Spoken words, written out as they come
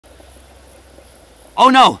Oh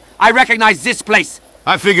no, I recognize this place.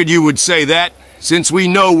 I figured you would say that. Since we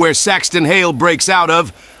know where Saxton Hale breaks out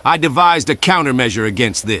of, I devised a countermeasure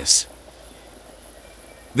against this.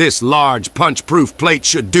 This large punch-proof plate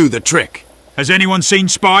should do the trick. Has anyone seen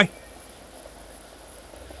Spy?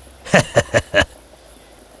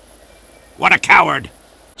 What a coward.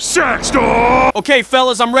 Saxton! Okay,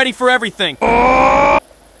 fellas, I'm ready for everything. Come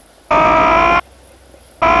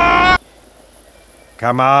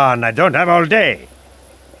on, I don't have all day.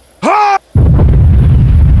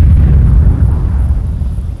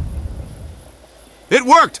 It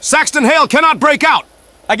worked! Saxton Hale cannot break out!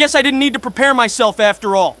 I guess I didn't need to prepare myself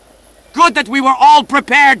after all. Good that we were all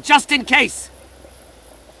prepared just in case.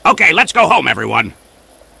 Okay, let's go home, everyone.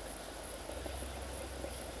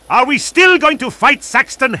 Are we still going to fight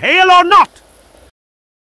Saxton Hale or not?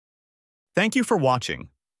 Thank you for watching.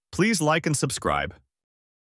 Please like and subscribe.